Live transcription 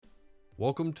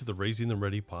Welcome to the Raising Them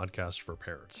Ready podcast for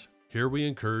parents. Here we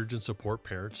encourage and support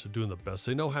parents doing the best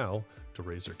they know how to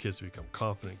raise their kids to become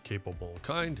confident, capable, and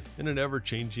kind in an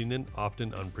ever-changing and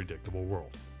often unpredictable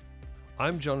world.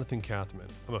 I'm Jonathan Kathman.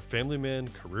 I'm a family man,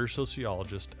 career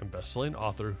sociologist, and best-selling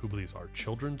author who believes our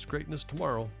children's greatness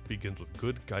tomorrow begins with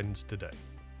good guidance today.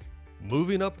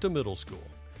 Moving up to middle school.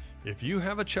 If you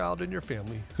have a child in your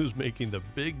family who's making the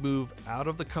big move out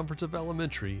of the comforts of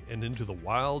elementary and into the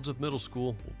wilds of middle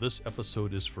school, well, this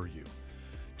episode is for you.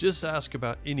 Just ask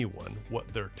about anyone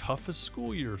what their toughest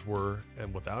school years were,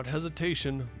 and without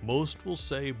hesitation, most will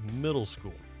say middle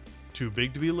school. Too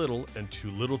big to be little and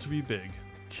too little to be big.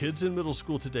 Kids in middle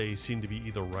school today seem to be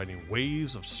either riding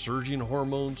waves of surging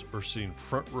hormones or sitting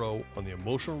front row on the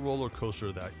emotional roller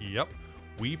coaster that,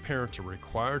 we parents are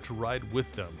required to ride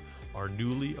with them, our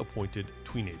newly appointed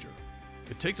teenager.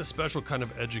 It takes a special kind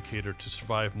of educator to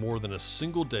survive more than a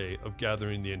single day of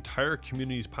gathering the entire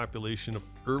community's population of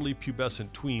early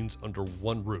pubescent tweens under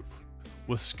one roof.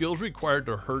 With skills required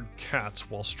to herd cats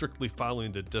while strictly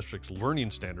following the district's learning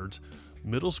standards,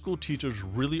 middle school teachers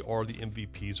really are the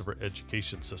MVPs of our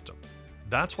education system.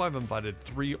 That's why I've invited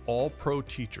 3 all-pro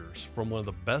teachers from one of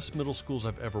the best middle schools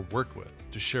I've ever worked with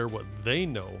to share what they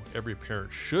know every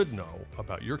parent should know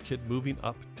about your kid moving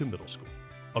up to middle school.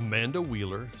 Amanda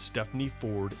Wheeler, Stephanie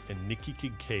Ford, and Nikki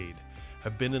Kincaid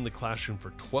have been in the classroom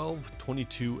for 12,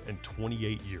 22, and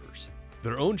 28 years.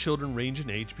 Their own children range in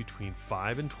age between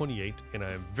 5 and 28, and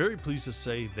I am very pleased to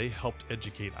say they helped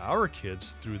educate our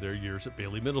kids through their years at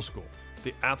Bailey Middle School.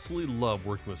 They absolutely love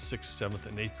working with 6th, 7th,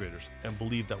 and 8th graders and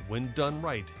believe that when done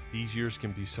right, these years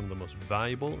can be some of the most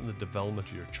valuable in the development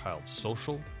of your child's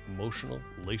social, emotional,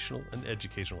 relational, and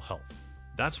educational health.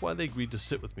 That's why they agreed to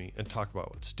sit with me and talk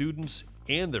about what students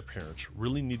and their parents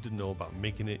really need to know about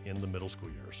making it in the middle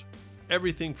school years.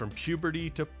 Everything from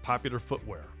puberty to popular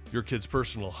footwear, your kids'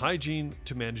 personal hygiene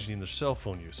to managing their cell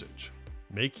phone usage,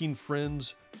 making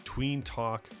friends, tween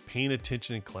talk, paying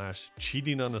attention in class,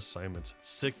 cheating on assignments,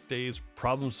 sick days,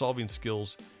 problem-solving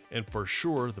skills, and for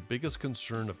sure, the biggest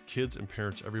concern of kids and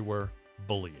parents everywhere,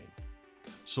 bullying.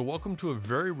 So welcome to a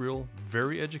very real,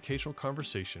 very educational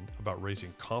conversation about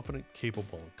raising confident,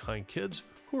 capable, and kind kids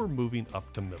who are moving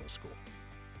up to middle school.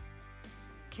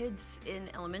 Kids in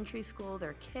elementary school,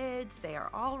 they're kids. They are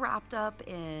all wrapped up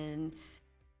in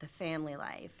the family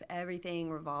life. Everything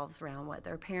revolves around what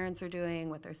their parents are doing,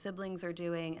 what their siblings are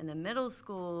doing. And the middle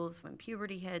schools, when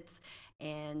puberty hits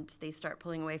and they start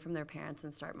pulling away from their parents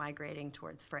and start migrating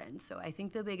towards friends. So I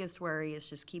think the biggest worry is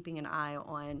just keeping an eye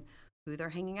on who they're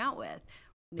hanging out with.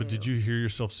 But did you hear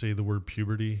yourself say the word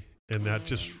puberty? And that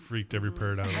just freaked every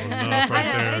parent out enough right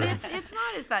there. And it's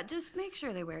not as bad. Just make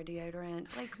sure they wear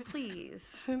deodorant. Like,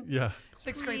 please. Yeah.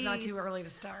 6th grade's not too early to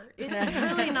start. It's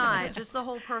really not. Just the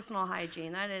whole personal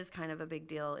hygiene. That is kind of a big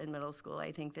deal in middle school.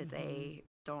 I think that they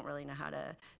don't really know how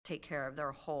to take care of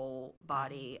their whole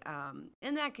body.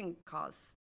 And that can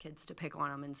cause kids to pick on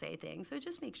them and say things. So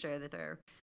just make sure that they're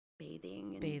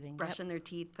bathing, brushing their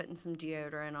teeth, putting some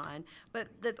deodorant on. But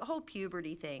the whole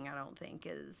puberty thing, I don't think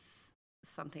is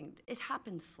something, it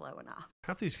happens slow enough.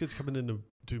 Half these kids coming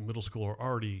into middle school are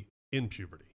already in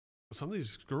puberty. Some of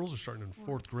these girls are starting in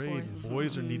 4th grade, and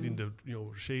boys are needing to,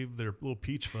 shave their little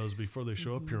peach fuzz before they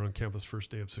show up here on campus first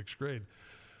day of 6th grade.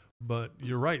 But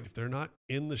you're right. If they're not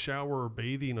in the shower or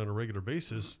bathing on a regular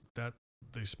basis, that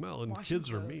they smell, and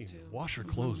kids are mean. Too. Wash your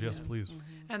clothes, yes, please.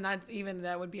 And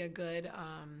that would be a good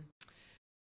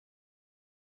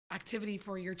activity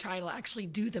for your child to actually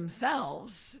do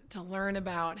themselves, to learn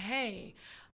about, hey,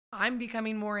 I'm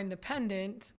becoming more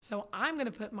independent, so I'm going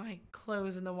to put my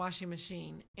clothes in the washing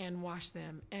machine and wash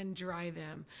them and dry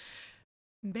them.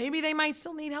 Maybe they might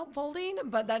still need help folding,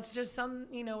 but that's just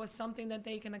something that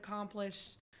they can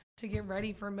accomplish to get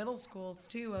ready for middle schools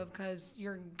too, because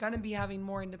you're going to be having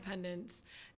more independence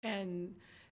and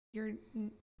you're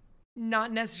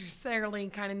not necessarily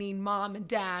kind of need mom and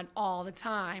dad all the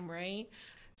time, right?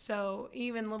 So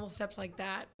even little steps like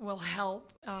that will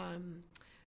help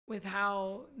with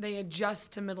how they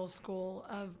adjust to middle school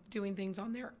of doing things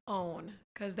on their own,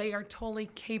 because they are totally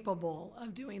capable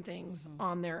of doing things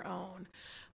on their own.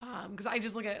 Because I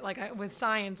just look at with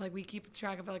science, we keep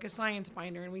track of a science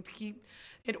binder and we keep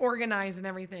it organized and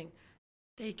everything.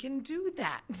 They can do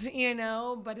that,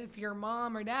 but if your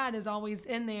mom or dad is always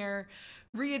in there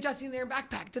readjusting their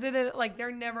backpack,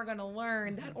 they're never going to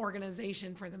learn that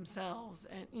organization for themselves.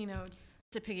 And,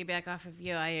 to piggyback off of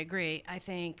you, I agree. I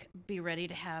think be ready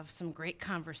to have some great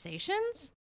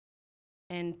conversations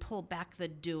and pull back the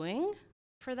doing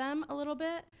for them a little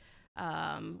bit.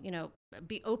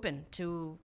 Be open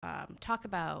to talk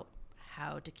about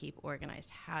how to keep organized,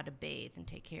 how to bathe and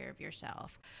take care of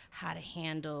yourself, how to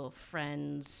handle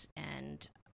friends and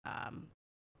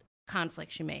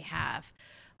conflicts you may have,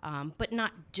 but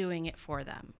not doing it for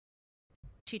them.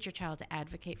 Teach your child to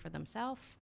advocate for themselves.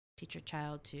 Teach your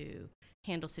child to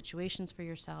handle situations for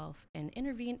yourself and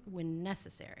intervene when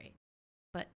necessary,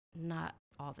 but not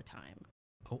all the time.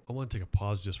 I want to take a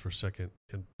pause just for a second.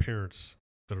 And parents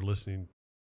that are listening,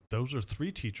 those are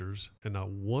 3 teachers, and not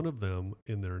one of them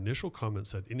in their initial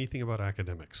comments said anything about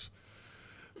academics.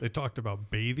 They talked about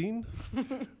bathing,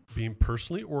 being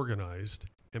personally organized,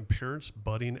 and parents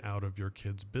butting out of your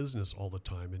kids' business all the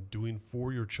time and doing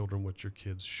for your children what your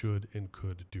kids should and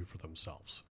could do for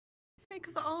themselves.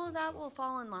 Because all of that will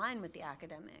fall in line with the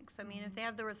academics. I mean, if they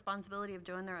have the responsibility of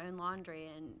doing their own laundry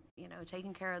and,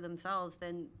 taking care of themselves,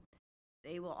 then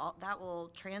that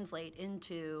will translate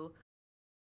into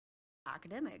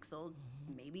academics. They'll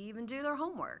maybe even do their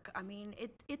homework. I mean,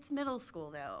 it's middle school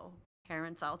though,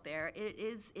 parents out there.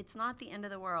 It's not the end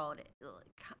of the world.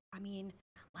 I mean,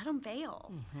 let them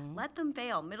fail. Let them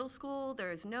fail. Middle school,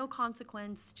 there's no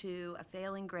consequence to a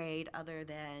failing grade other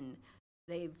than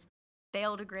they've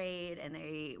failed a grade and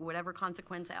whatever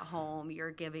consequence at home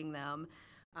you're giving them.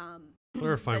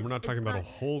 Clarifying, we're not talking about a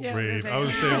whole grade. I I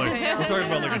was saying, we're talking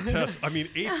about Yeah. a test. I mean,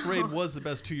 8th grade was the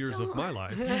best 2 years of my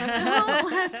life.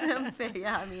 Don't let them fail.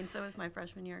 Yeah, I mean, so was my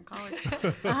freshman year in college.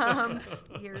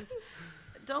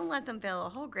 Don't let them fail a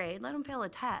whole grade. Let them fail a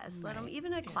test. Let them,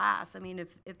 even a class. I mean,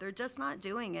 if they're just not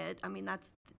doing it, I mean, that's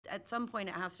at some point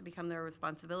it has to become their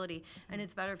responsibility. And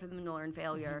it's better for them to learn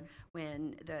failure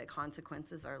when the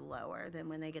consequences are lower than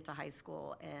when they get to high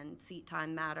school and seat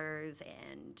time matters.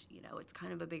 And, it's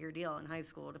kind of a bigger deal in high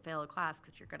school to fail a class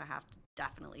because you're going to have to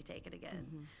definitely take it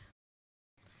again.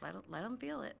 Let them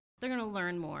feel it. They're going to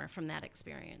learn more from that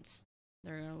experience.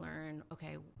 They're going to learn,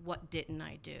 okay, what didn't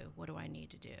I do? What do I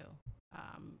need to do?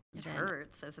 It then-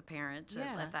 hurts as a parent to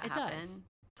let that it happen. does.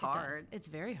 It's hard. It's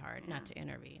very hard not to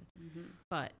intervene,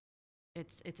 but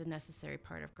it's a necessary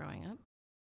part of growing up.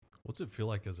 What's it feel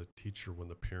like as a teacher when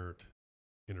the parent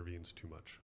intervenes too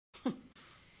much?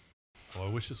 Oh, I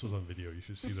wish this was on video. You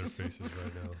should see their faces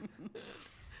right now.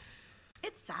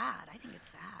 It's sad. I think it's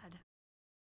sad.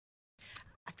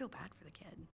 I feel bad for the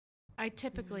kid. I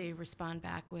typically respond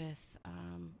back with,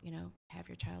 have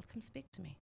your child come speak to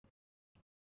me.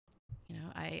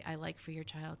 I like for your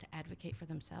child to advocate for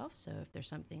themselves. So if there's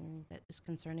something that is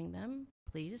concerning them,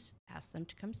 please ask them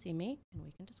to come see me and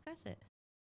we can discuss it.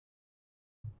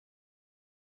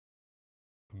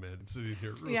 Amanda's sitting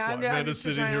here real Yeah, quiet. I'm Amanda's just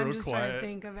sitting here trying real to quiet.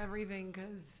 think of everything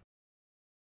because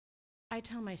I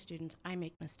tell my students I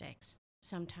make mistakes.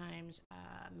 Sometimes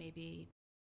maybe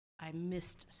I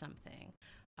missed something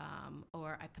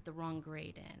or I put the wrong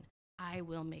grade in. I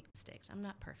will make mistakes. I'm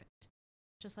not perfect.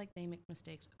 Just like they make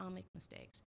mistakes, I'll make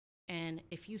mistakes. And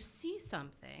if you see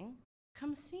something,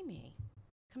 come see me.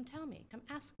 Come tell me. Come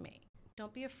ask me.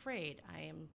 Don't be afraid. I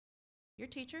am your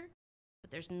teacher, but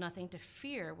there's nothing to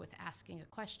fear with asking a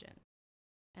question.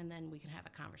 And then we can have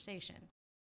a conversation.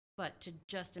 But to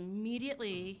just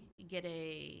immediately get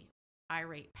a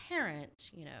irate parent,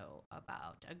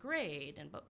 about a grade,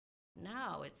 but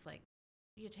now it's like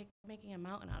you're making a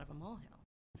mountain out of a molehill.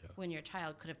 Yeah. When your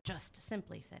child could have just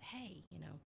simply said, hey,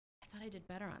 I thought I did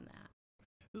better on that.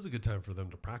 This is a good time for them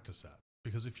to practice that.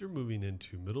 Because if you're moving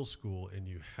into middle school and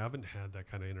you haven't had that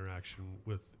kind of interaction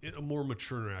a more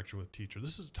mature interaction with teacher,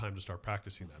 this is the time to start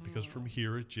practicing that. Because from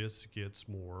here, it just gets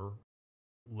more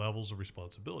levels of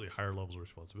responsibility, higher levels of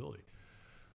responsibility.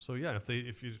 So yeah,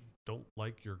 if you don't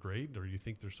like your grade or you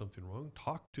think there's something wrong,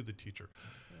 talk to the teacher.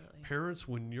 Absolutely. Parents,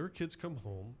 when your kids come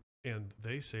home and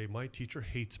they say, my teacher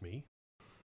hates me.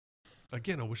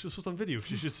 Again, I wish this was on video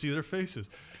because you should see their faces.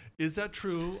 Is that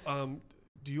true?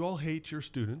 Do you all hate your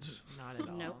students? not at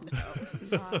all. Nope.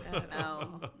 Not at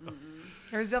all. No.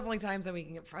 There's definitely times that we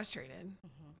can get frustrated,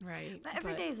 right? But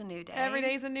every day's a new day. Every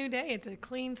day's a new day. It's a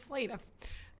clean slate.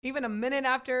 Even a minute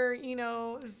after,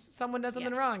 someone does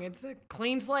something Yes. wrong, it's a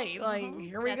clean slate. Like,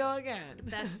 here we go That's again. The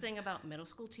best thing about middle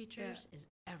school teachers is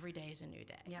every day is a new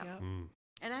day. Yep. Yep.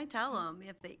 And I tell them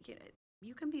if they,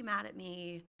 you can be mad at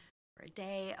me for a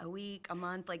day, a week, a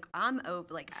month. Like I'm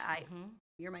over. Like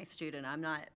you're my student. I'm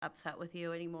not upset with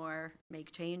you anymore.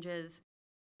 Make changes,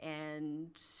 and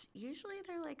usually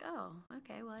they're like, oh,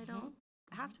 okay. Well, I don't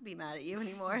have to be mad at you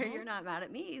anymore. You're not mad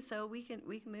at me, so we can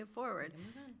move forward. We can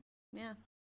move on. Yeah.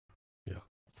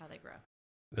 That's how they grow.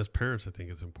 As parents, I think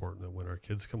it's important that when our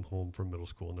kids come home from middle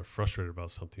school and they're frustrated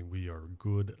about something, we are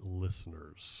good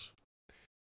listeners.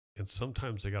 And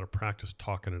sometimes they got to practice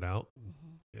talking it out.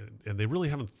 Mm-hmm. And they really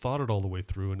haven't thought it all the way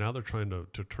through. And now they're trying to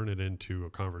turn it into a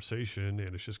conversation,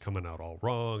 and it's just coming out all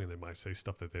wrong. And they might say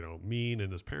stuff that they don't mean.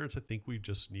 And as parents, I think we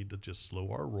just need to just slow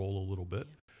our roll a little bit.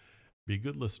 Be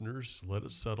good listeners, let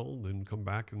it settle, then come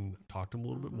back and talk to them a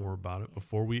little bit more about it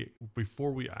before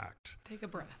we act. Take a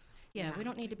breath. Yeah, we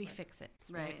don't need to be fix-its,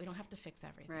 right? Right. We don't have to fix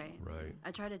everything. Right.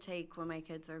 I try to take, when my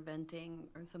kids are venting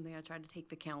or something, I try to take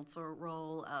the counselor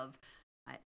role of,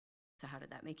 so how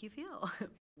did that make you feel?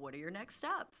 What are your next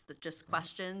steps? Just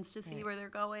questions to see Right. where they're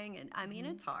going. And I mean,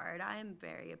 it's hard. I'm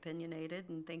very opinionated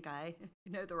and think I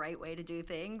know the right way to do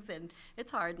things. And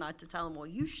it's hard not to tell them, well,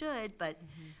 you should. But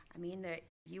I mean,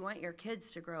 you want your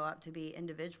kids to grow up to be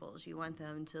individuals. You want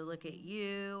them to look at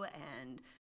you and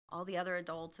all the other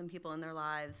adults and people in their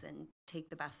lives and take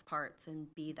the best parts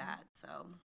and be that. So,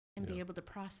 And be Yeah. able to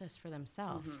process for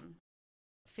themselves.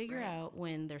 Figure Right. out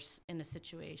when they're in a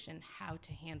situation how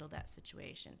to handle that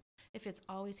situation. If it's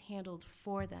always handled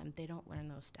for them, they don't learn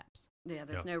those steps. yeah,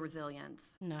 there's no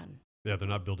resilience. None. Yeah, they're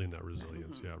not building that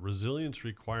resilience. Yeah, resilience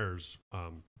requires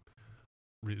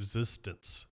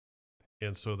resistance,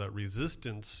 and so that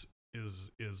resistance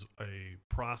is a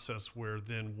process where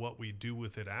then what we do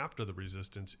with it after the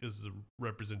resistance is the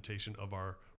representation of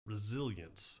our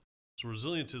resilience. So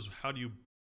resilience is how do you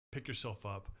pick yourself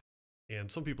up,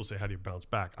 and some people say how do you bounce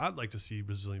back. I'd like to see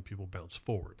resilient people bounce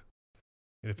forward.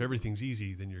 And if everything's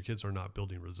easy, then your kids are not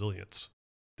building resilience.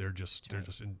 They're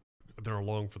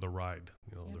along for the ride.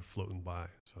 They're floating by.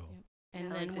 So. Yep.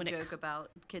 And I then like when to it joke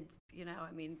about kids,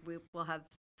 I mean, we'll have,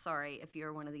 sorry if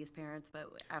you're one of these parents, but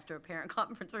after a parent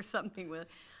conference or something,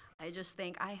 I just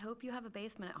think, I hope you have a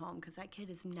basement at home because that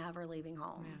kid is never leaving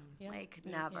home. Yeah. Yeah. Like,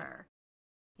 Yeah. never.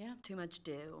 Yeah. Too much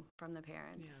due from the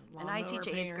parents. Yeah, And I teach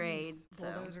lawnmower 8th grade. parents,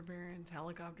 So. bulldozer parents,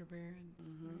 helicopter parents.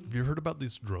 Have you heard about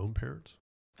these drone parents?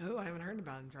 Oh, I haven't heard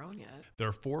about a drone yet. There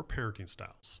are 4 parenting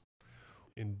styles.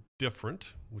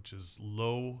 Indifferent, which is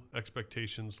low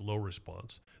expectations, low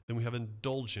response. Then we have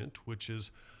indulgent, which is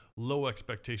low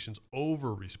expectations,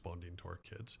 over responding to our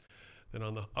kids. Then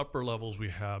on the upper levels, we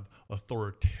have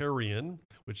authoritarian,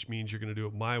 which means you're going to do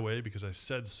it my way because I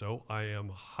said so. I am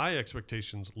high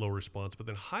expectations, low response. But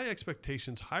then high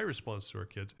expectations, high response to our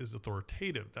kids is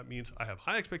authoritative. That means I have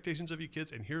high expectations of you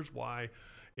kids, and here's why.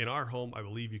 In our home, I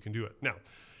believe you can do it. Now,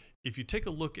 if you take a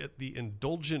look at the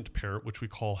indulgent parent, which we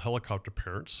call helicopter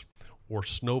parents, or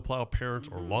snowplow parents,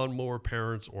 or lawnmower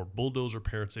parents, or bulldozer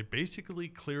parents, they basically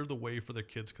clear the way for their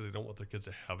kids because they don't want their kids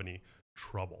to have any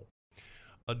trouble.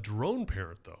 A drone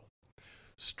parent, though,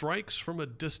 strikes from a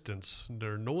distance.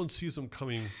 No one sees them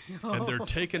coming, and they're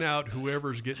taking out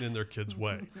whoever's getting in their kid's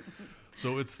way.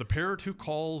 So it's the parent who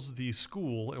calls the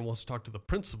school and wants to talk to the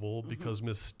principal because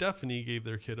Miss Stephanie gave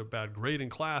their kid a bad grade in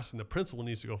class, and the principal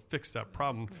needs to go fix that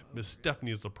problem. Miss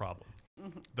Stephanie is the problem.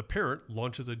 The parent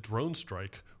launches a drone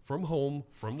strike from home,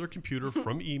 from their computer,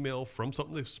 from email, from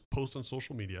something they post on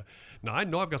social media. Now, I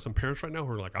know I've got some parents right now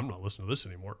who are like, I'm not listening to this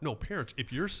anymore. No, parents,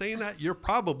 if you're saying that, you're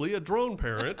probably a drone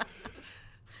parent.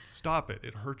 Stop it.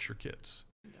 It hurts your kids.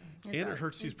 And it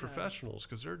hurts these professionals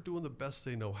because they're doing the best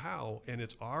they know how. And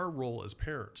it's our role as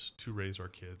parents to raise our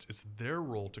kids. It's their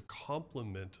role to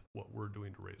complement what we're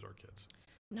doing to raise our kids.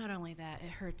 Not only that, it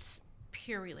hurts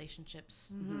peer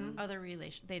relationships, other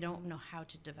relations. They don't know how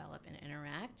to develop and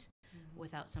interact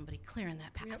without somebody clearing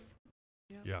that path.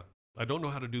 Yeah. I don't know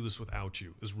how to do this without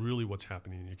you is really what's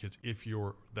happening in your kids if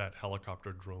you're that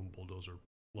helicopter, drone, bulldozer,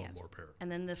 lawnmower parent.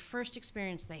 And then the first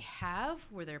experience they have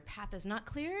where their path is not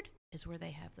cleared is where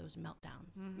they have those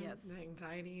meltdowns. Yes. The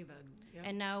anxiety,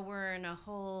 And now we're in a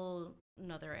whole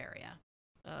another area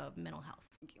of mental health.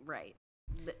 Right.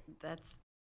 That's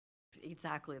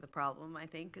exactly the problem, I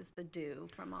think, is the due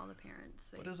from all the parents.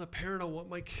 But as a parent, I want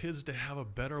my kids to have a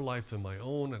better life than my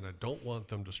own, and I don't want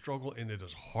them to struggle. And it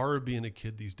is hard being a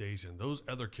kid these days, and those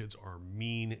other kids are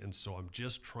mean, and so I'm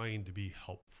just trying to be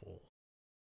helpful,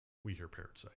 we hear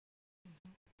parents say.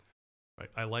 Right?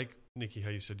 I like, Nikki, how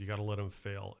you said you got to let them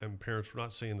fail. And parents, we're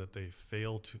not saying that they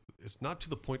fail to, it's not to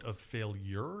the point of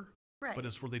failure, Right. but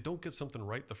it's where they don't get something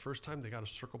right the first time, they got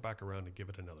to circle back around and give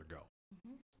it another go.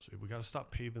 So we got to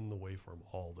stop paving the way for them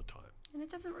all the time. And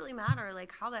it doesn't really matter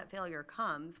like how that failure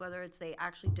comes, whether it's they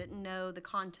actually didn't know the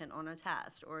content on a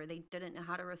test or they didn't know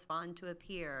how to respond to a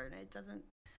peer. And it doesn't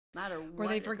matter or what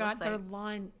they it forgot looks their like.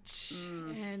 lunch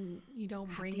and you don't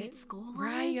Have bring to it. eat school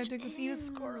Right, you have to lunch? go eat a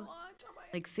school Ew. lunch. Oh my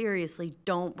Like, seriously,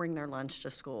 don't bring their lunch to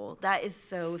school. That is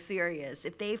so serious.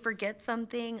 If they forget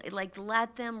something, like,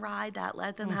 let them ride that.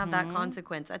 Let them have that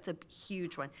consequence. That's a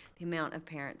huge one. The amount of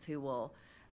parents who will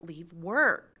leave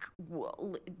work,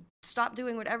 will stop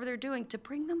doing whatever they're doing to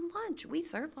bring them lunch. We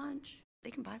serve lunch. they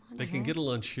can buy lunch. They can get a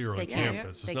lunch here on They can.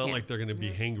 campus. It's They not can. like they're going to be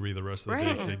Yeah. hangry the rest of the day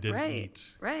Right, because they didn't right,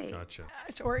 eat. right. Gotcha.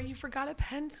 Or you forgot a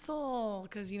pencil,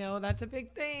 because that's a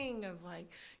big thing of like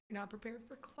you're not prepared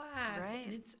for class, Right.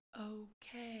 and it's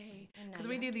okay And now because you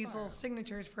we have do to these borrow. little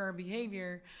signatures for our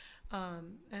behavior,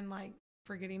 and like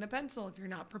forgetting a pencil. If you're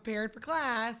not prepared for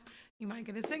class, you might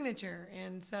get a signature,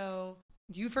 and so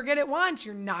you forget it once,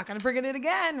 you're not going to forget it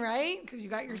again, right? Because you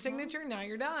got your signature, now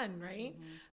you're done, right?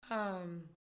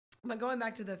 But going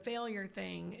back to the failure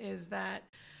thing is that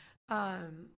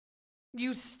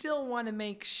you still want to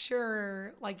make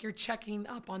sure like you're checking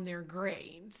up on their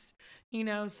grades,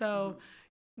 so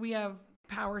we have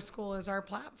Power School as our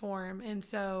platform, and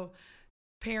so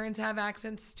parents have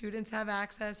access, students have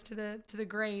access to the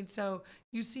grade. So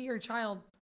you see your child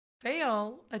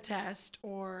fail a test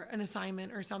or an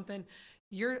assignment or something,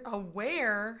 you're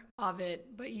aware of it,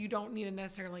 but you don't need to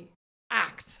necessarily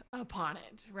act upon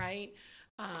it, right?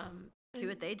 See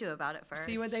what they do about it first.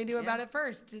 See what they do about it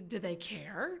first. Do they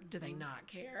care? Do they not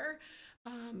care?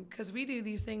 Because we do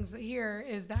these things here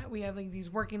is that we have like these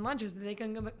working lunches that they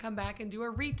can come back and do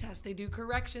a retest. They do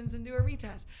corrections and do a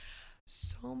retest.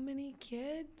 So many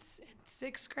kids in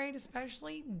 6th grade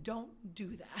especially don't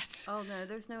do that. Oh no,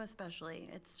 there's no especially.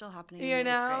 It's still happening. In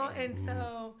 8th grade. And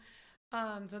so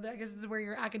that I guess this is where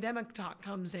your academic talk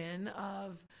comes in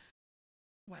of,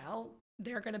 well,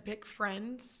 they're going to pick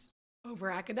friends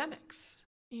over academics,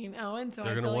 and so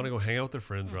They're going to want to go hang out with their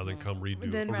friends rather than come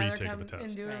then rather retake come of a test.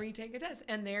 and do a retake a test.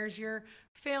 And there's your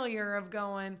failure of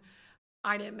going,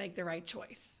 I didn't make the right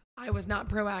choice. I was not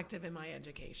proactive in my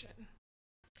education.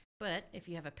 But if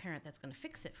you have a parent that's going to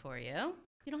fix it for you,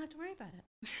 you don't have to worry about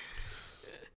it.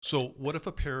 So what if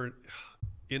a parent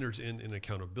enters in an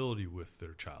accountability with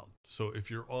their child? So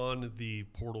if you're on the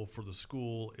portal for the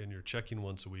school and you're checking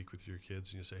once a week with your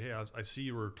kids and you say, hey, I see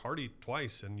you were tardy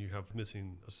twice and you have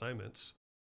missing assignments.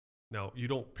 Now, you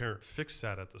don't parent fix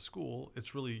that at the school.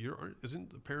 It's really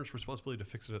isn't the parent's responsibility to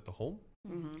fix it at the home?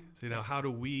 Mm-hmm. See, now how do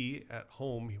we at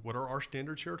home, what are our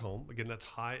standards here at home? Again, that's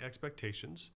high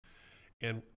expectations.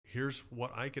 And here's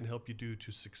what I can help you do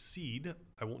to succeed.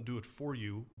 I won't do it for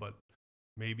you, but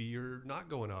maybe you're not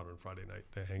going out on Friday night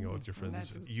to hang out with your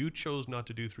friends. You chose not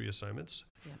to do 3 assignments.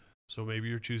 Yeah. So maybe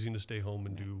you're choosing to stay home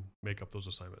and make up those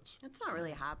assignments. It's not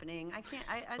really happening. I can't.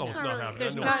 It's not really, happening. I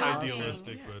there's know not it's happening.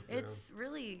 idealistic, but yeah. It's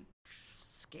really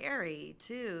scary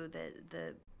too,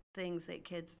 the things that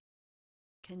kids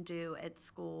can do at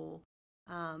school,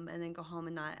 and then go home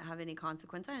and not have any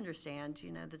consequence. I understand,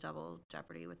 the double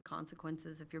jeopardy with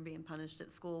consequences if you're being punished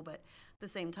at school, but at the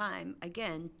same time,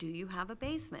 again, do you have a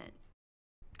basement?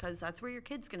 Because that's where your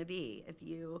kid's going to be if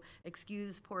you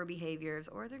excuse poor behaviors,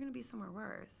 or they're going to be somewhere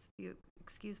worse. If you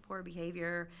excuse poor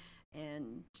behavior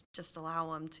and just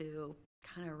allow them to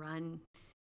kind of run,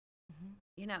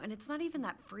 and it's not even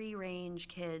that free range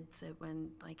kids that when,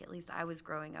 like, at least I was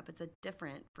growing up, it's a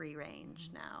different free range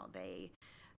now.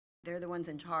 They're the ones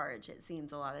in charge, it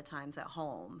seems, a lot of times at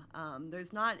home.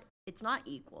 It's not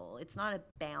equal. It's not a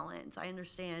balance. I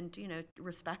understand,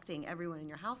 respecting everyone in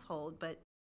your household, but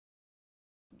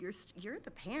you're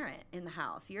the parent in the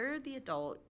house. You're the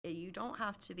adult. You don't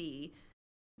have to be,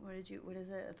 what is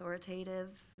it, authoritative?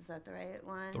 Is that the right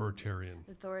one?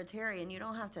 Authoritarian. You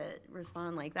don't have to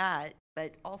respond like that,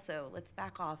 but also let's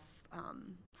back off.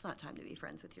 It's not time to be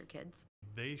friends with your kids.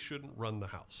 They shouldn't run the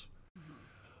house.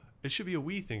 It should be a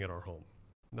we thing at our home,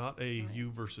 not a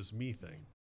you versus me thing.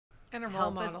 And a role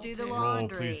Help model us do too. the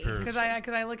laundry. Please, parents. Because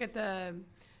I look at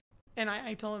and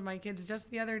I told my kids just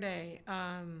the other day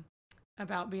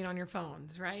about being on your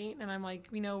phones, right? And I'm like,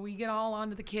 we get all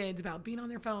onto the kids about being on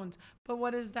their phones, but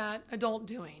what is that adult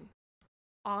doing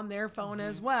on their phone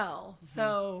as well?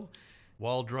 So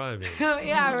While driving.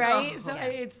 yeah, right. Oh, So yeah.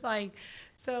 it's like,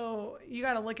 so you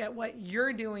got to look at what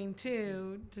you're doing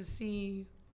too to see,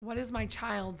 what is my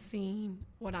child seeing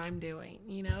what I'm doing?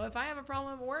 If I have a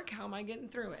problem at work, how am I getting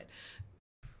through it?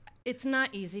 It's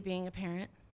not easy being a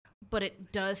parent, but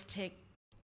it does take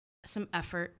some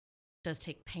effort, does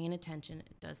take paying attention,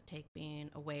 it does take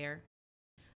being aware.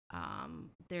 I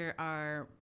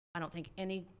don't think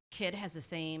any kid has the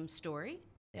same story.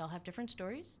 They all have different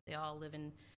stories. They all live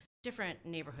in different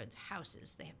neighborhoods,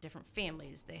 houses. They have different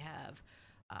families. They have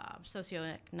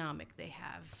socioeconomic. They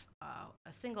have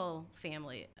a single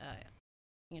family,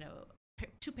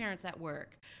 2 parents at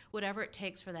work, whatever it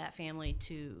takes for that family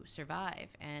to survive.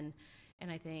 And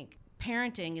I think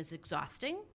parenting is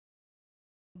exhausting,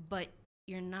 but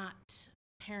you're not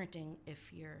parenting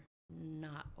if you're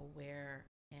not aware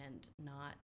and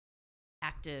not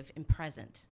active and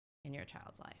present in your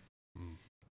child's life.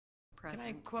 Can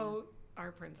I quote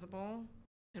our principal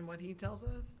and what he tells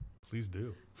us? Please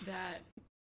do. that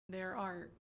there are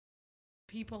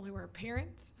people who are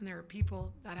parents and there are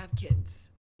people that have kids,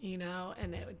 you know,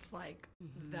 and it's like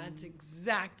that's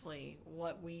exactly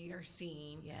what we are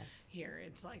seeing Yes. here.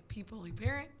 It's like people who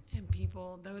parent and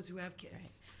people, those who have kids.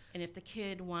 Right. And if the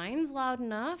kid whines loud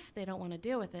enough, they don't want to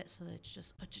deal with it, so it's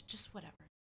just whatever,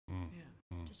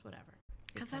 Yeah. just whatever.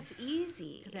 Because that's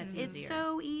easy. 'Cause that's it's easier.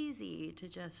 so easy to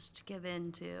just give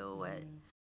in to what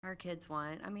our kids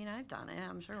want. I mean, I've done it.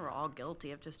 I'm sure we're all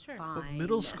guilty of just Sure. fine. But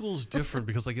middle school's different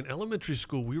because, like, in elementary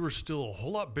school, we were still a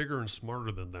whole lot bigger and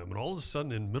smarter than them. And all of a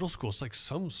sudden, in middle school, it's like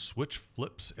some switch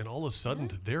flips, and all of a sudden,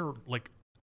 they're like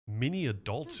mini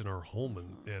adults in our home,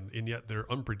 and yet they're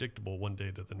unpredictable one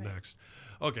day to the next.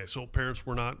 Okay, so parents,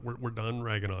 we're done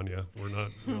ragging on you. We're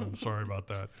not. I'm sorry about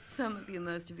that. Some of you,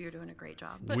 most of you are doing a great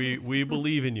job. We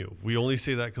believe in you. We only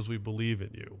say that because we believe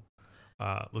in you.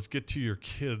 Let's get to your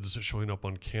kids showing up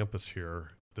on campus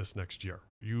here this next year.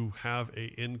 You have a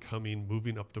incoming,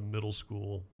 moving up to middle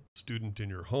school student in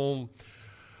your home.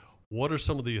 What are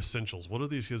some of the essentials? What do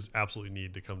these kids absolutely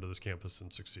need to come to this campus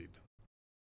and succeed?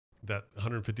 That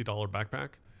 $150 backpack?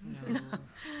 No.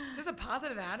 Just a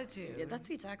positive attitude. Yeah, that's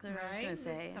exactly what I was right? going to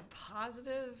say. Just a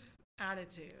positive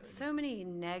attitude. So many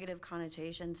negative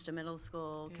connotations to middle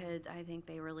school. Yeah. Kids, I think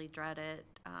they really dread it.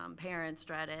 Parents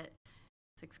dread it.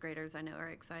 Sixth graders, I know, are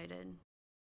excited.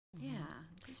 Yeah,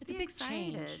 just It's a be big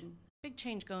excited. change. Big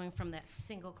change going from that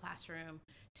single classroom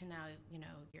to now,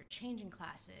 you're changing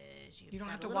classes. You don't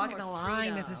got have a to little walk in a more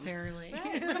line freedom. necessarily.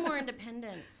 Right, a little more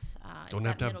independence. Don't It's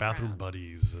have to that have bathroom middle ground.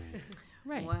 buddies. And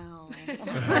Right. Wow.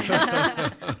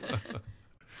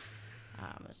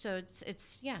 So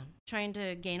it's trying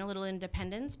to gain a little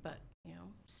independence, but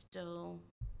still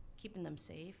keeping them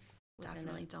safe. within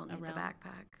Definitely don't need the realm.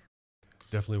 backpack.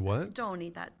 definitely what? Don't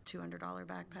need that $200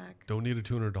 backpack. Don't need a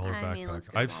 $200 I mean, backpack. let's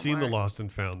go to I've seen the Walmart. Lost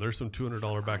and Found. There's some $200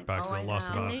 backpacks Oh, and I I lost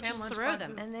know. about And it. they just And throw lunchboxes.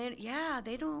 them. And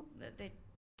they don't. They're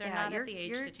yeah, not your- at the age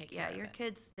your- to take yeah, care your of it.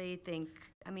 kids, they think,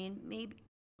 I mean, maybe,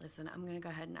 listen, I'm going to go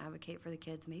ahead and advocate for the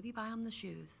kids. Maybe buy them the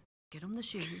shoes. Get them the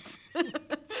shoes.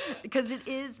 Because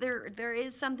there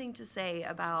is something to say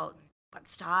about what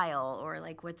style or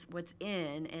like what's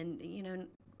in. And,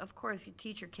 of course, you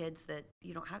teach your kids that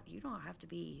you don't have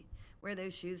to wear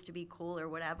those shoes to be cool or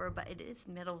whatever, but it is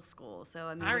middle school. So,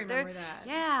 I mean, I if they're- remember that.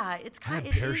 Yeah, it's I had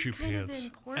kind parachute pants,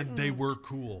 important. and they were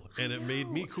cool, and I it made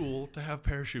me know. cool to have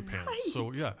parachute pants. So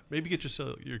Right. yeah, maybe get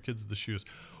your kids the shoes.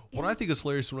 What I think is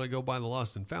hilarious when I go by the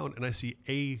Lost and Found and I see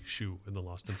a shoe in the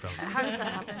Lost and Found. How does that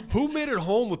happen? Who made it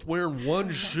home with wearing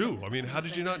one shoe? I mean, how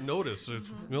did you not notice? It's,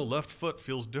 left foot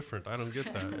feels different. I don't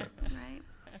get that. Right?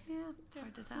 Yeah, it's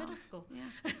hard to It's tell. middle school.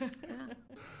 Yeah.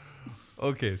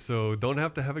 Okay, so don't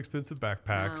have to have expensive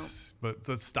backpacks, but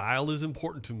the style is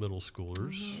important to middle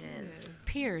schoolers. It is.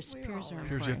 Peers We are all are.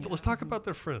 Here's important. let's talk about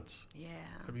their friends. Yeah.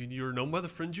 I mean, you're known by the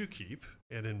friends you keep,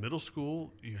 and in middle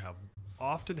school, you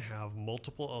often have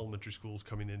multiple elementary schools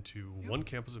coming into one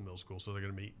campus in middle school, so they're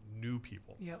going to meet new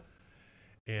people. Yep.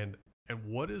 And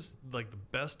what is like the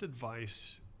best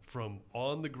advice from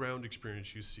on the ground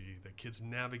experience you see that kids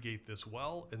navigate this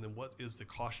well, and then what is the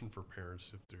caution for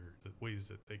parents if there are ways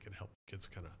that they can help kids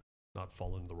kind of not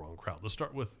fall into the wrong crowd? Let's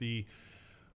start with the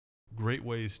great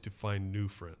ways to find new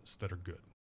friends that are good.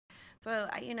 So,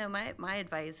 my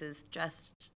advice is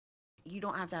just, you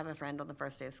don't have to have a friend on the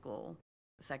first day of school,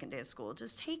 the second day of school.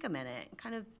 Just take a minute and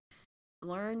kind of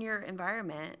learn your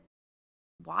environment,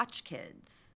 watch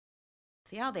kids,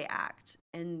 see how they act,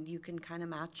 and you can kind of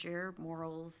match your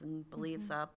morals and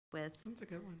beliefs up with That's a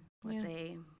good one. what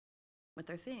Yeah. what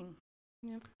they're seeing.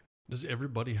 Does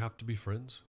everybody have to be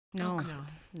friends? No, No.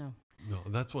 no. No,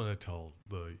 and that's what I tell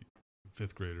the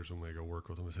fifth graders when I go work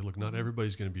with them. I say, look, not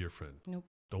everybody's going to be your friend. Nope.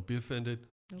 Don't be offended.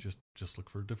 Nope. Just look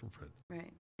for a different friend.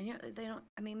 Right. And they don't,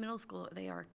 I mean, middle school, they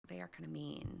are kind of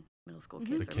mean. Middle school Mhm.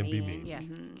 kids They are can be mean. mean. Yeah.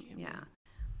 Mhm. Can be. Yeah.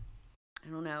 I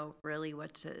don't know really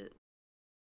what to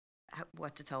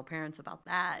tell parents about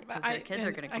that, because their kids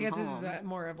are going to come I guess home. this is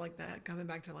more of like that, coming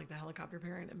back to like the helicopter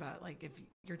parent, about like if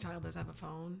your child does have a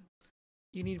phone,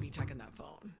 you need to be checking that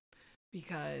phone,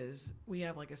 because we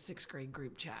have like a 6th grade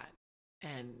group chat,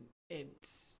 and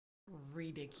it's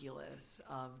ridiculous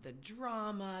of the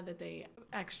drama that they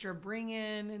extra bring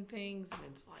in and things, and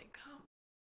it's like,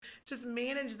 just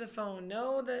manage the phone,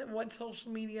 know that what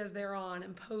social medias they're on,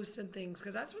 and post and things,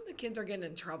 because that's when the kids are getting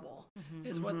in trouble,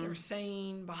 is what they're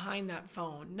saying behind that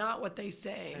phone, not what they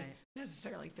say Right.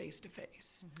 necessarily face to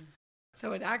face.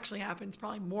 So it actually happens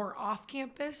probably more off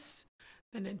campus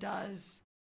than it does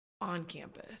on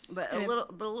campus. But And a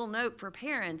little note for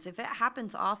parents: if it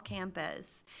happens off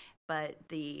campus, but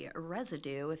the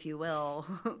residue, if you will,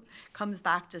 comes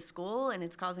back to school and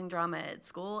it's causing drama at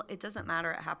school. It doesn't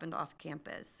matter. It happened off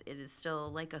campus. It is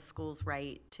still like a school's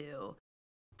right to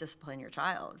discipline your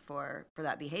child for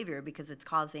that behavior because it's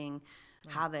causing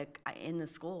havoc in the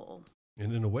school.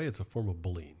 And in a way, it's a form of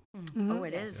bullying. Mm-hmm. Oh,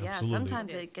 it is. Yeah. Absolutely.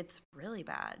 Sometimes It is. it gets really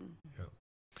bad. Yeah.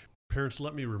 Parents,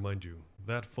 let me remind you,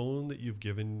 that phone that you've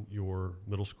given your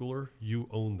middle schooler, you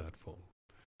own that phone.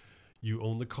 You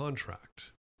own the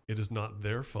contract. It is not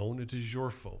their phone, it is your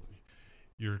phone.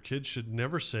 Your kids should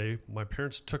never say, my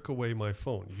parents took away my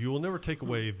phone. You will never take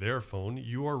away their phone.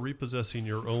 You are repossessing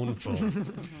your own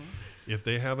phone. If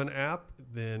they have an app,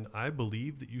 then I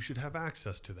believe that you should have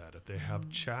access to that. If they have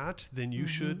chat, then you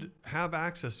should have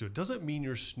access to it. Doesn't mean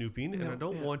you're snooping, and I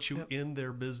don't want you in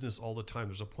their business all the time.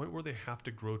 There's a point where they have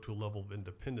to grow to a level of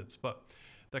independence, but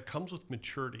that comes with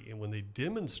maturity. And when they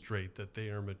demonstrate that they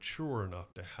are mature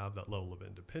enough to have that level of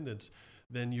independence,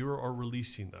 then you are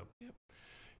releasing them. You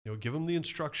know, give them the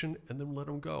instruction and then let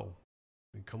them go.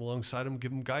 And come alongside them,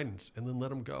 give them guidance, and then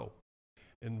let them go.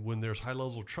 And when there's high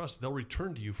levels of trust, they'll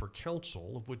return to you for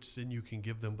counsel, of which then you can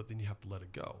give them, but then you have to let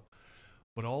it go.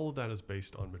 But all of that is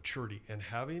based on maturity. And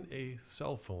having a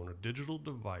cell phone or digital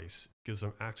device gives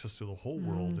them access to the whole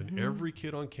world and every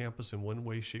kid on campus in one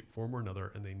way, shape, form, or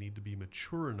another, and they need to be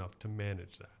mature enough to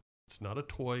manage that. It's not a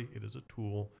toy. It is a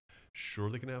tool. Sure,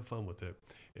 they can have fun with it.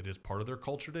 It is part of their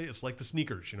culture day. It's like the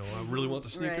sneakers. You know, I really want the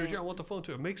sneakers. Right. Yeah, I want the phone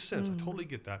too. It makes sense. I totally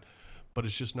get that. But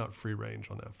it's just not free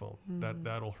range on that phone.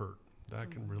 That'll hurt.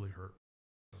 That can really hurt.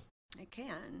 It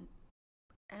can.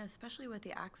 And especially with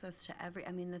the access to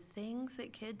the things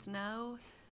that kids know.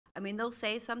 I mean, they'll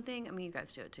say something. I mean, you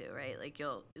guys do it too, right? Like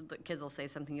the kids will say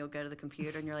something, you'll go to the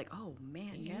computer and you're like, oh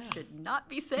man, you should not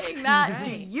be saying that.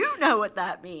 Do you know what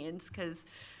that means?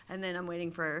 And then I'm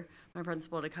waiting for my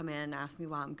principal to come in and ask me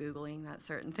why I'm Googling that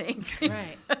certain thing.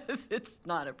 Right. It's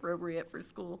not appropriate for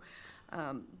school.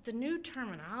 The new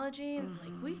terminology,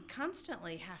 like we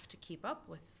constantly have to keep up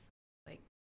with like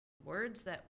words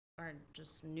that are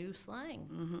just new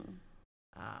slang.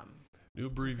 New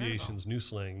abbreviations, new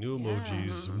slang, new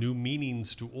emojis, new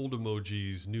meanings to old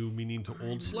emojis, new meaning to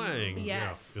old slang. Yes.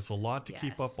 Yeah, it's a lot to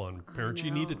keep up on. Parents,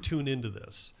 you need to tune into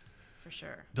this. For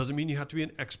sure. Doesn't mean you have to be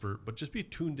an expert, but just be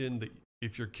tuned in that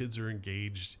if your kids are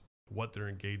engaged, what they're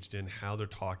engaged in, how they're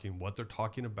talking, what they're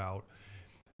talking about.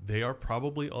 They are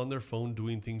probably on their phone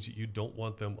doing things that you don't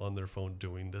want them on their phone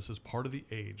doing. This is part of the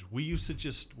age. We used to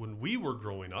just, when we were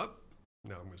growing up,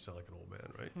 now I'm going to sound like an old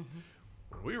man, right?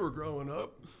 When we were growing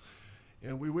up,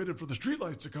 and we waited for the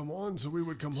streetlights to come on so we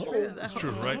would come home. It's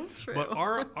true, right? True. But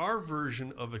our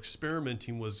version of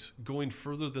experimenting was going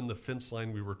further than the fence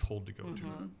line we were told to go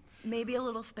to. Maybe a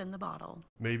little spin the bottle.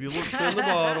 Maybe a little spin the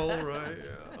bottle, right?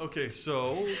 Yeah. Okay,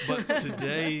 but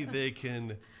today they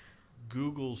can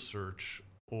Google search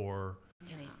or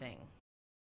Anything.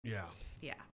 Yeah.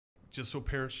 Yeah. Just so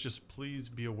parents, just please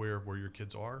be aware of where your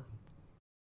kids are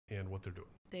and what they're doing.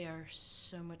 They are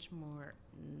so much more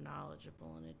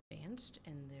knowledgeable and advanced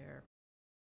in their.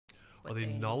 Are they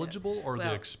knowledgeable or are they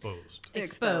Well, exposed?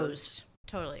 Exposed.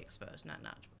 Totally exposed, not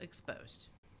knowledgeable. Exposed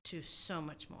to so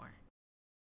much more.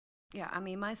 Yeah, I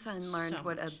mean, my son learned So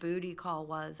what a much. booty call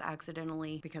was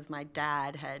accidentally because my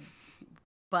dad had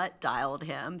butt dialed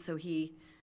him. So he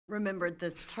remembered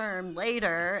this term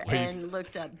later and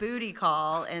looked up booty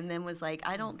call and then was like,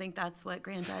 I don't think that's what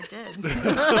Granddad did. And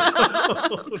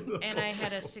I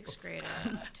had a sixth grader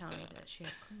tell me that she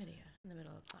had chlamydia in the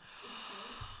middle of class.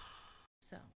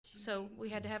 So we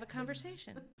had to have a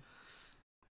conversation.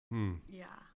 Yeah.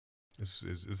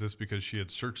 Is this because she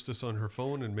had searched this on her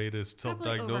phone and made a Probably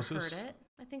self-diagnosis? overheard it.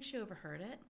 I think she overheard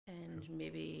it, and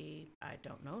maybe, I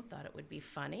don't know, thought it would be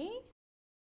funny,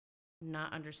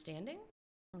 not understanding.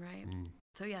 Right.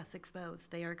 So yes, exposed.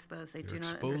 They are exposed. They They're do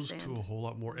not exposed understand. to a whole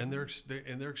lot more, and they're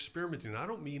experimenting. I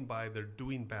don't mean by they're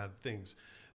doing bad things.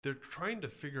 They're trying to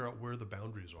figure out where the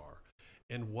boundaries are,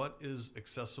 and what is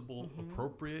accessible,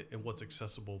 appropriate, and what's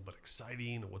accessible but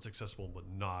exciting, and what's accessible but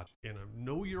not. And I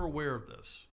know you're aware of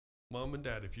this, Mom and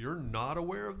Dad. If you're not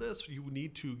aware of this, you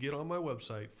need to get on my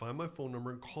website, find my phone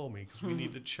number, and call me because we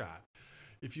need to chat.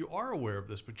 If you are aware of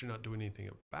this but you're not doing anything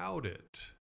about it,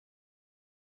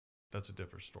 that's a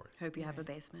different story. Hope you have a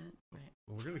basement. Right.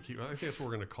 Well, we're gonna I think that's what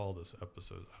we're gonna call this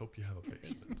episode. I hope you have a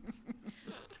basement.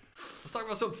 Let's talk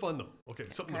about something fun though. Okay,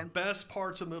 the best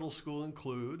parts of middle school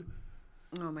include.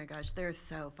 Oh my gosh, they're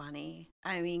so funny.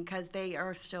 I mean, because they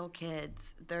are still kids.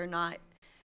 They're not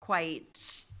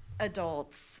quite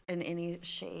adults in any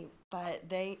shape, but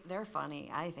they're funny.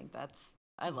 I think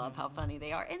I love how funny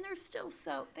they are, and they're still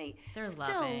They're still,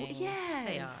 loving. yes,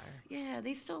 They are. Yeah,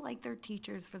 they still like their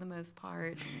teachers for the most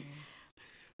part.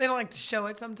 They don't like to show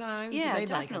it sometimes. Yeah, they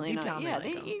definitely like 'em. Deep not. down, they Yeah,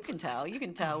 like 'em. you can tell. You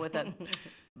can tell with a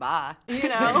bye.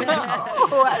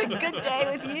 Oh, I had a good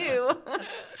day with you.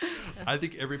 I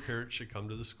think every parent should come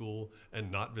to the school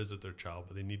and not visit their child,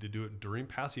 but they need to do it during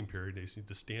passing period. They need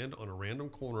to stand on a random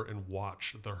corner and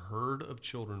watch the herd of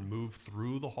children move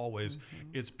through the hallways.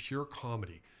 It's pure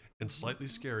comedy and slightly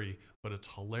scary, but it's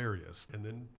hilarious. And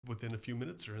then within a few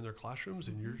minutes, they're in their classrooms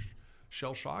and you're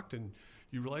shell shocked and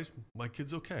you realize my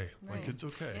kid's okay. My Right. kid's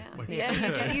okay. Yeah, My kid's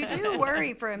yeah, okay. you do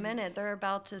worry for a minute. They're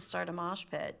about to start a mosh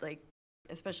pit, like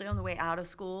especially on the way out of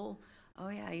school. Oh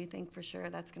yeah, you think for sure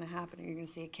that's going to happen, or you're going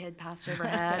to see a kid pass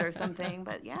overhead or something.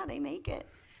 But yeah, they make it.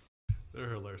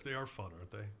 They're hilarious. They are fun,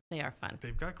 aren't they? They are fun.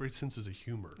 They've got great senses of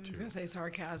humor I was too. gonna say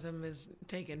sarcasm is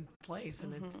taking place,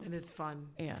 and it's fun.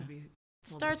 Yeah. To be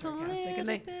Starts a sarcastic, little and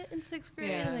they bit in 6th grade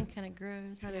Yeah. and then kind of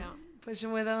grows. kind of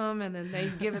pushing with them, and then they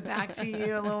give it back to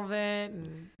you a little bit,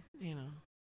 and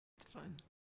it's fun.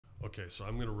 Okay, so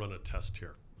I'm going to run a test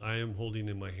here. I am holding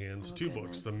in my hands Oh, two goodness.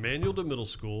 books, The Manual to Middle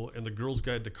School and The Girl's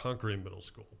Guide to Conquering Middle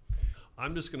School.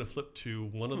 I'm just going to flip to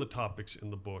one of the topics in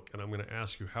the book, and I'm going to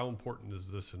ask you, how important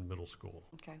is this in middle school?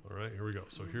 Okay. All right, here we go.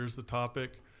 So here's the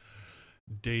topic,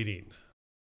 dating.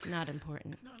 Not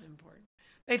important. Not important.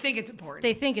 They think it's important.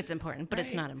 They think it's important, but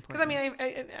it's Right. not Because important.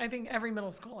 I mean, I think every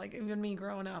middle school, like even me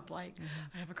growing up, like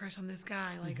I have a crush on this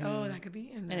guy. Like, oh, that could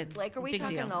be. And it's Like, are we Big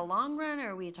talking deal. the long run,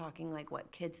 or are we talking like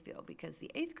what kids feel? Because the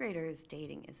 8th graders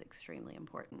dating is extremely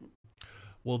important.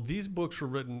 Well, these books were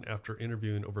written after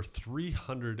interviewing over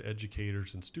 300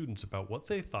 educators and students about what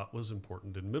they thought was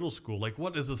important in middle school. Like,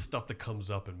 what is the stuff that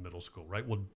comes up in middle school, right?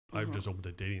 Well, I've just opened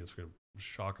a dating. It's going to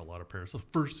shock a lot of parents. The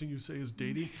first thing you say is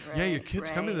dating. Yeah, your Right, kids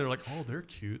come in, right. they're like, oh, they're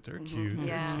cute, they're cute, they're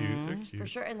Yeah. cute, they're cute. For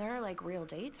sure. And there are like real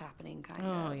dates happening, kind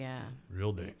Oh, of. yeah.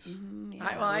 Real dates. Yeah,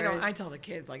 I don't. where- I tell the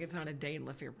kids like it's not a date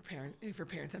if your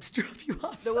parents have to drop you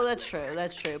off. Well, that's true.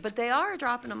 That's true. But they are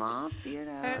dropping them off, I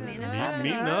mean, it's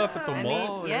Meeting up at the I mean,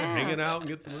 mall, yeah. hanging out and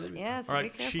get the movie. Yeah, so All be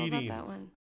right, careful cheating. about that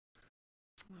one.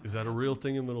 Is that a real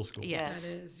thing in middle school? Yes. That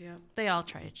is. Yep. They all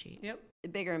try to cheat. Yep.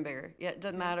 Bigger and bigger. Yeah, it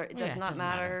doesn't matter. It Yeah, does it not doesn't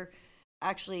matter. matter.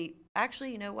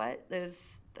 Actually, you know what? That's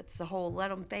the whole let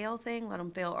them fail thing. Let them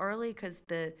fail early, because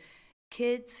the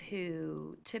kids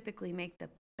who typically make the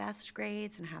best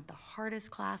grades and have the hardest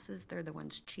classes, they're the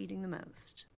ones cheating the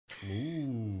most.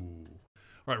 Ooh.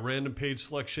 All right, random page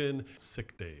selection.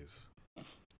 Sick days.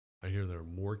 I hear there are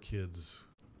more kids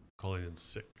calling in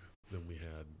sick than we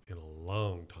had in a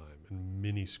long time in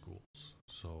many schools.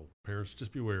 So parents,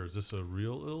 just be aware, is this a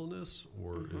real illness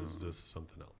or is this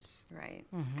something else? Right.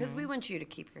 Because we want you to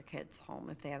keep your kids home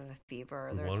if they have a fever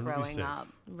or We they're want 'em to be throwing safe. up.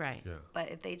 Right. Yeah.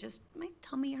 But if they just, my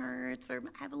tummy hurts or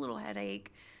I have a little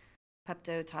headache,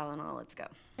 Pepto, Tylenol, let's go.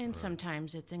 And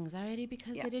sometimes it's anxiety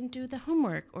because Yeah. they didn't do the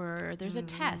homework or there's a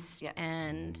test. Yeah.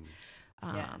 And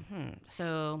Yes.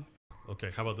 so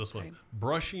Okay, how about this one? Okay.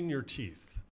 Brushing your teeth.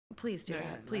 Please do Yeah,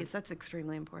 that. Please, that's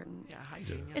extremely important. Yeah.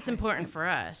 Hygiene. it's important for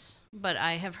us. But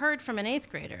I have heard from an 8th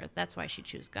grader that's why she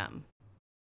chews gum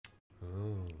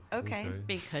Oh, Okay.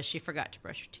 because she forgot to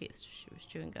brush her teeth. She was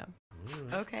chewing gum.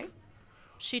 Okay.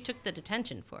 She took the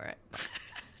detention for it.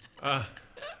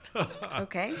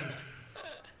 Okay.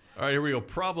 All right, here we go.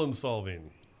 Problem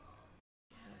solving.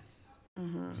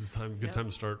 This is good time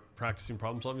to start practicing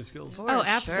problem solving skills. For Oh, sure.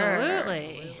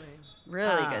 absolutely. Really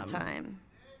Um, good time.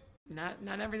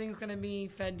 Not everything's gonna be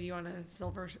fed to you on a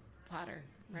silver platter,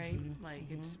 right? Like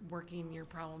it's working your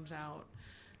problems out,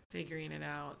 figuring it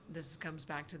out. This comes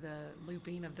back to the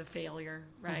looping of the failure,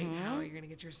 right? How are you gonna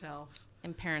get yourself?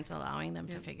 And parents allowing them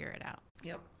to Yep. figure it out.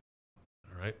 Yep.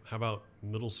 All right, how about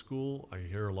middle school? I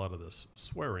hear a lot of this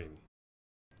swearing.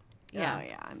 Yeah. Oh,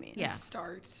 yeah. I mean, Yeah. It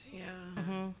starts. Yeah.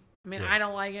 Mm-hmm. I mean, Yeah. I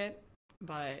don't like it,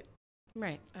 but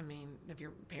Right. I mean, if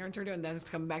your parents are doing that, it's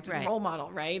coming back to Right. the role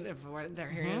model, right? If they're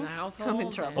here in the household, I'm in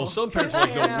then- trouble. Well, some parents are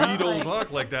like, no, Yeah, we don't like-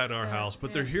 talk like that in our house.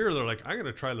 But they're here, they're like, I'm going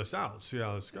to try this out, see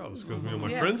how this goes. Because my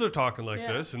Yeah. friends are talking like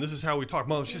Yeah. this, and this is how we talk.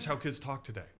 Mom, it's just how kids talk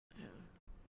today.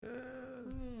 All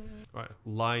right,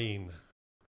 lying.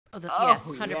 Oh, Oh, yes,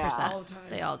 yeah. 100%. All the time.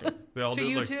 They all do. They all To do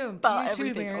you like, too. To Well, you too,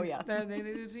 everything. Oh, parents. yeah. They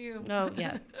do to you. No,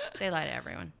 yeah. They lie to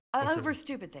everyone. over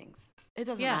stupid things. It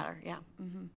doesn't Yeah. matter. Yeah.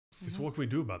 So what can we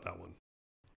do about that one?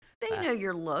 They know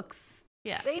your looks.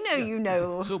 Yeah. They know you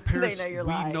know. So parents, they know you're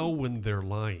we lying. know when they're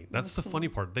lying. That's the funny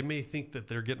part. They may think that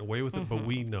they're getting away with it, but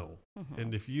we know.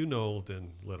 And if you know,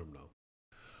 then let them know.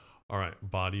 All right,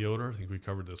 body odor. I think we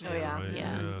covered this one, yeah. right?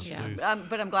 Yeah, yeah. please.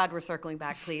 But I'm glad we're circling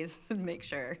back, please, and make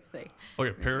sure they.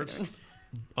 Okay, parents,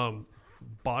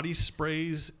 body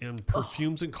sprays and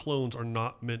perfumes and colognes are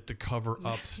not meant to cover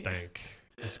up stank.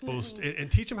 It's supposed to,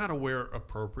 and teach them how to wear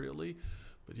appropriately.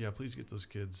 But yeah, please get those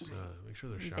kids, make sure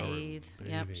they're showered. Bathe.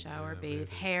 Yep. bathing, Shower, yeah, bathe.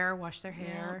 bathing. Hair. Wash their Yeah,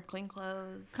 hair. clean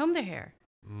clothes. Comb their hair.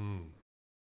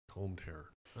 Combed hair.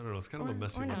 I don't know. It's kind of Or- a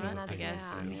messy or look. not, I I think. guess.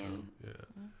 Yeah, I mean,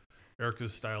 Yeah.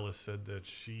 Erica's stylist said that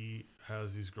she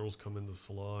has these girls come into the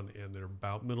salon and they're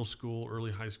about middle school,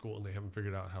 early high school, and they haven't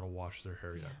figured out how to wash their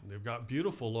hair yet. Yeah. And they've got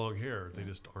beautiful long hair. They Yeah.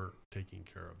 just aren't taking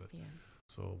care of it. Yeah.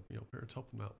 So, parents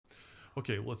help them out.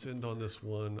 Okay, let's end on this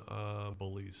one.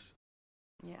 Bullies.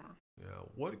 yeah. Yeah.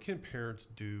 What can parents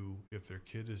do if their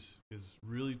kid is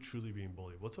really, truly being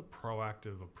bullied? What's a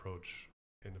proactive approach?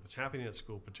 And if it's happening at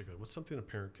school particularly, what's something a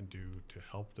parent can do to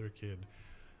help their kid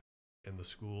and the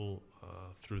school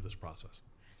through this process?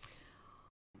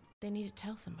 They need to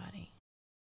tell somebody.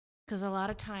 Because a lot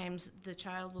of times the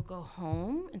child will go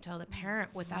home and tell the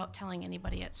parent without telling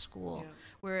anybody at school, Yeah.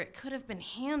 where it could have been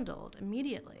handled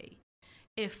immediately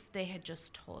if they had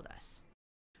just told us.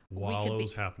 While could it be-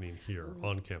 was happening here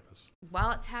on campus.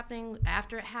 While it's happening,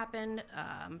 after it happened,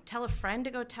 tell a friend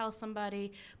to go tell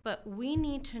somebody. But we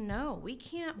need to know. We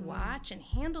can't watch and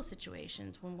handle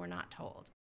situations when we're not told.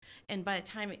 And by the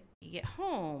time you get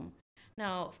home,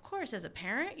 now, of course, as a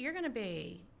parent,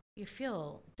 you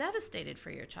feel devastated for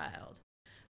your child.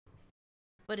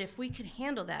 But if we could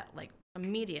handle that like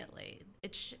immediately,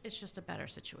 it's just a better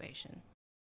situation.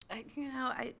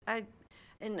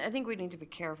 And I think we need to be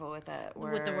careful with that.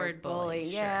 With the word bully.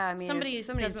 Sure. Yeah, I mean, somebody if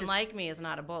who doesn't like me is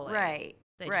not a bully. right.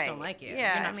 They right. just don't like you.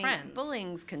 Yeah, You're not I mean, friends.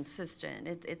 bullying's consistent.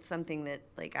 It's something that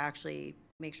like actually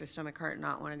makes your stomach hurt,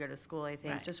 not want to go to school. I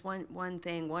think Right. just one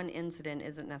thing, one incident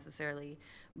isn't necessarily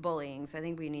bullying. So I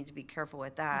think we need to be careful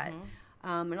with that. Mm-hmm.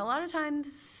 And a lot of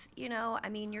times, I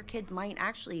mean, your kid might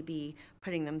actually be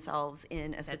putting themselves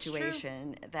in a That's true.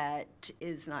 situation that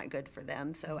is not good for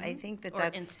them. So I think that Or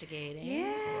that's instigating.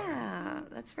 yeah,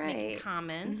 that's Or right. making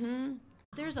comments. Mhm.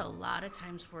 There's a lot of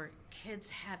times where kids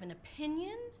have an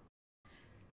opinion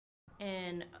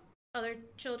and other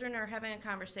children are having a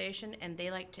conversation and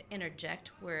they like to interject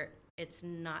where it's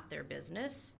not their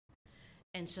business.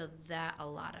 And so that a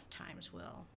lot of times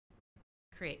will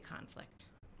create conflict.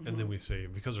 And then we say,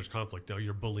 because there's conflict, now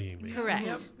you're bullying me. Correct.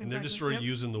 Yep, And they're just exactly. sort of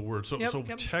using the word. So,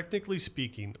 Yep. technically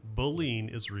speaking, bullying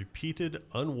is repeated,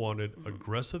 unwanted,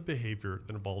 aggressive behavior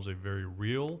that involves a very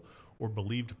real or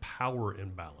believed power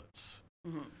imbalance.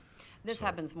 This So-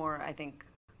 happens more, I think,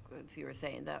 as you were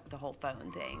saying, the whole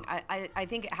phone thing. I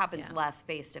think it happens Yeah. less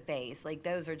face to face. Like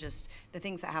those are just the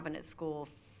things that happen at school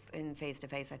in face to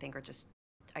face. I think are just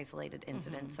isolated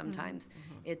incidents. Sometimes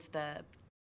it's the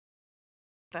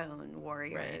phone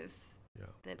warriors Yeah.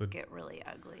 that The- get really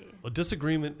ugly. A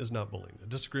disagreement is not bullying. A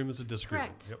disagreement is a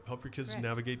disagreement. Correct. Yep. Help your kids Correct.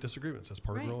 navigate disagreements. That's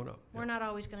part Right. of growing up. We're Yeah. not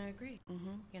always going to agree.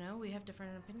 We have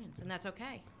different opinions, and that's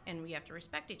okay. And we have to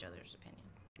respect each other's opinion.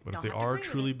 But if Don't they have to are agree with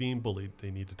truly it. being bullied,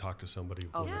 they need to talk to somebody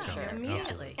Oh, when for it's sure. happening.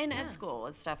 Immediately. Absolutely. And Yeah. at school,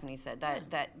 as Stephanie said,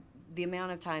 that the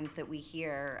amount of times that we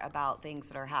hear about things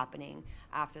that are happening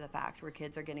after the fact, where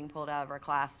kids are getting pulled out of our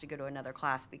class to go to another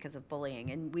class because of bullying,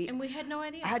 and we had no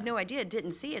idea. I had no idea,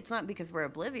 didn't see. It's not because we're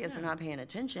oblivious or No. not paying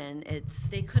attention. It's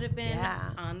They could have been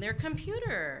Yeah. on their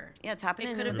computer. yeah, it's happening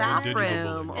in could the have been bathroom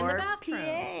digital bullying. In the or bathroom.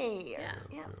 PA.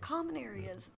 Yeah. Common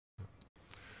areas.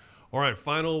 All right,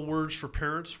 final words for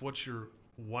parents. What's your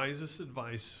wisest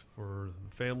advice for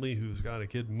the family who's got a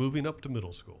kid moving up to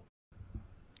middle school?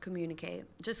 Communicate.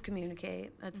 Just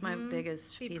communicate. That's my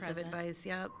biggest Be piece present. of advice.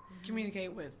 Yep.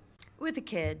 Communicate with. With the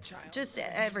kids, Child. just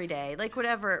every day, like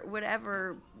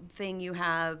whatever thing you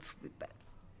have.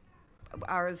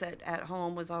 Ours at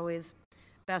home was always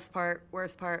best part,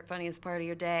 worst part, funniest part of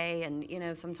your day,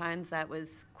 and sometimes that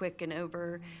was quick and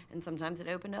over, and sometimes it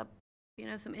opened up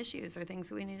some issues or things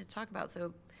that we need to talk about.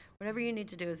 So whatever you need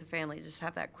to do as a family, just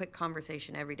have that quick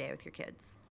conversation every day with your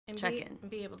kids. And Check be, in. and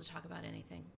be able to talk about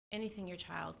anything your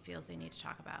child feels they need to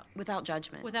talk about Without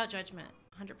judgment. without judgment.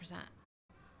 100%.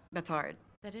 That's hard.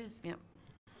 That is. Yep.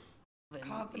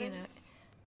 Confidence,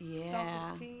 Yeah.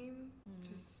 self-esteem,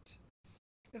 just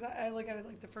because I look at it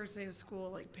like the first day of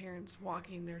school, like parents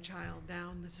walking their child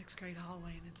down the 6th grade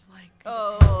hallway, and it's like,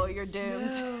 Oh, you're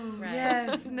doomed. no, Right.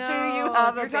 yes, no. you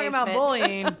have If a you're talking about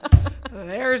basement? bullying,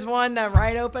 there's one that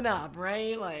right open up,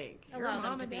 right? Like your Allow them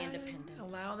mom to and be dad, independent.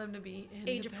 Allow them to be independent.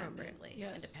 Age appropriately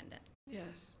Yes. independent.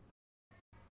 Yes.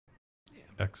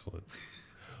 Excellent.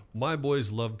 My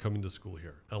boys love coming to school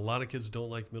here. A lot of kids don't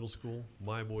like middle school.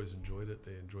 My boys enjoyed it.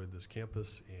 They enjoyed this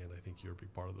campus, and I think you're a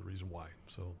big part of the reason why.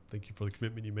 So thank you for the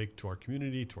commitment you make to our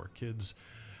community, to our kids.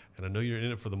 And I know you're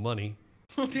in it for the money.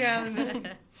 Yeah.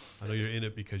 I know you're in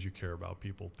it because you care about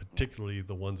people, particularly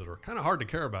the ones that are kind of hard to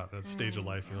care about at a stage of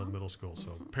life, middle school.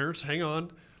 So parents, hang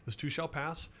on. This too shall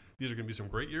pass. These are going to be some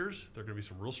great years. There are going to be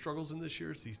some real struggles in this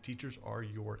year. These teachers are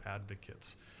your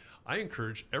advocates. I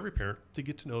encourage every parent to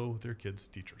get to know their kids'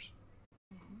 teachers.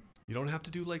 You don't have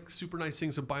to do like super nice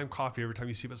things and buy them coffee every time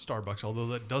you see them at Starbucks, although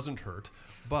that doesn't hurt.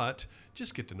 But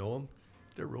just get to know them.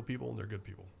 They're real people and they're good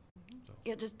people. So.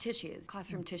 Yeah, just tissues,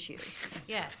 classroom tissues.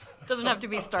 Yes. Doesn't have to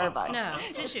be Starbucks. No,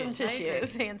 Just some tissues. I agree.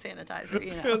 tissues, hand sanitizer,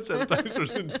 you know. Hand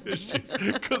sanitizers and tissues,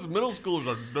 because middle schoolers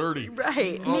are dirty.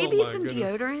 Right. Oh, Maybe my some goodness.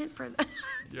 deodorant for that.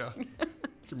 Yeah.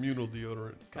 Communal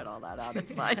deodorant. Cut all that out.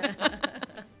 It's fine.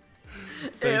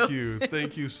 Thank Ew. you.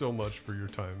 Thank you so much for your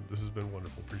time. This has been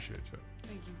wonderful. Appreciate you.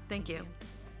 Thank you. Thank you.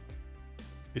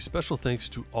 A special thanks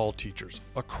to all teachers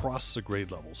across the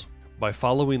grade levels. By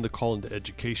following the call into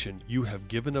education, you have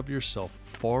given of yourself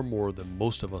far more than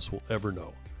most of us will ever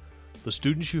know. The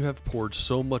students you have poured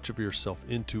so much of yourself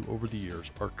into over the years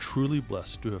are truly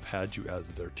blessed to have had you as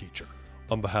their teacher.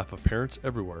 On behalf of parents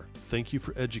everywhere, thank you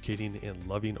for educating and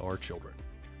loving our children.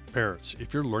 Parents,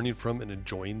 if you're learning from and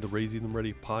enjoying the Raising Them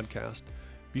Ready podcast,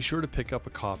 be sure to pick up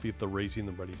a copy of the Raising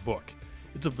Them Ready book.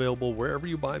 It's available wherever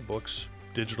you buy books,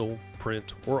 digital,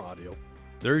 print, or audio.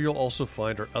 There you'll also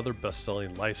find our other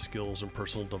best-selling life skills and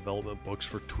personal development books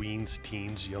for tweens,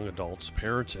 teens, young adults,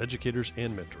 parents, educators,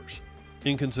 and mentors.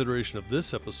 In consideration of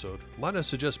this episode, might I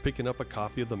suggest picking up a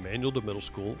copy of the Manual to Middle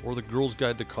School or the Girl's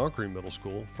Guide to Conquering Middle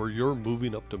School for your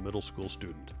moving up to middle school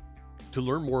student. To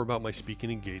learn more about my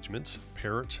speaking engagements,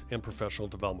 parent and professional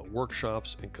development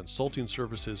workshops, and consulting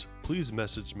services, please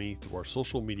message me through our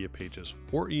social media pages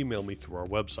or email me through our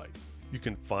website. You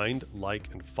can find, like,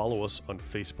 and follow us on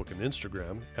Facebook and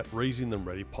Instagram at Raising Them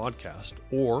Ready Podcast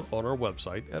or on our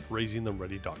website at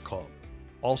raisingthemready.com.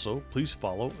 Also, please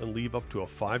follow and leave up to a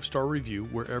 5-star review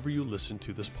wherever you listen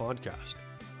to this podcast.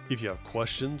 If you have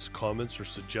questions, comments, or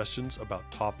suggestions about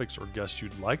topics or guests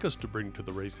you'd like us to bring to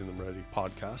the Raising Them Ready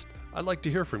podcast, I'd like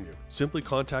to hear from you. Simply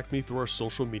contact me through our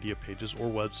social media pages or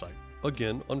website.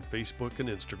 Again, on Facebook and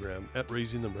Instagram at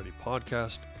Raising Them Ready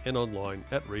Podcast and online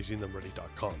at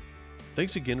raisingthemready.com.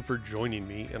 Thanks again for joining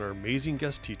me and our amazing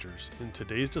guest teachers in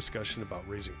today's discussion about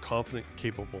raising confident,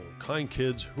 capable, and kind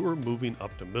kids who are moving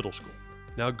up to middle school.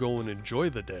 Now go and enjoy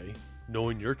the day,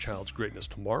 knowing your child's greatness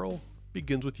tomorrow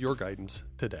begins with your guidance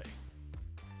today.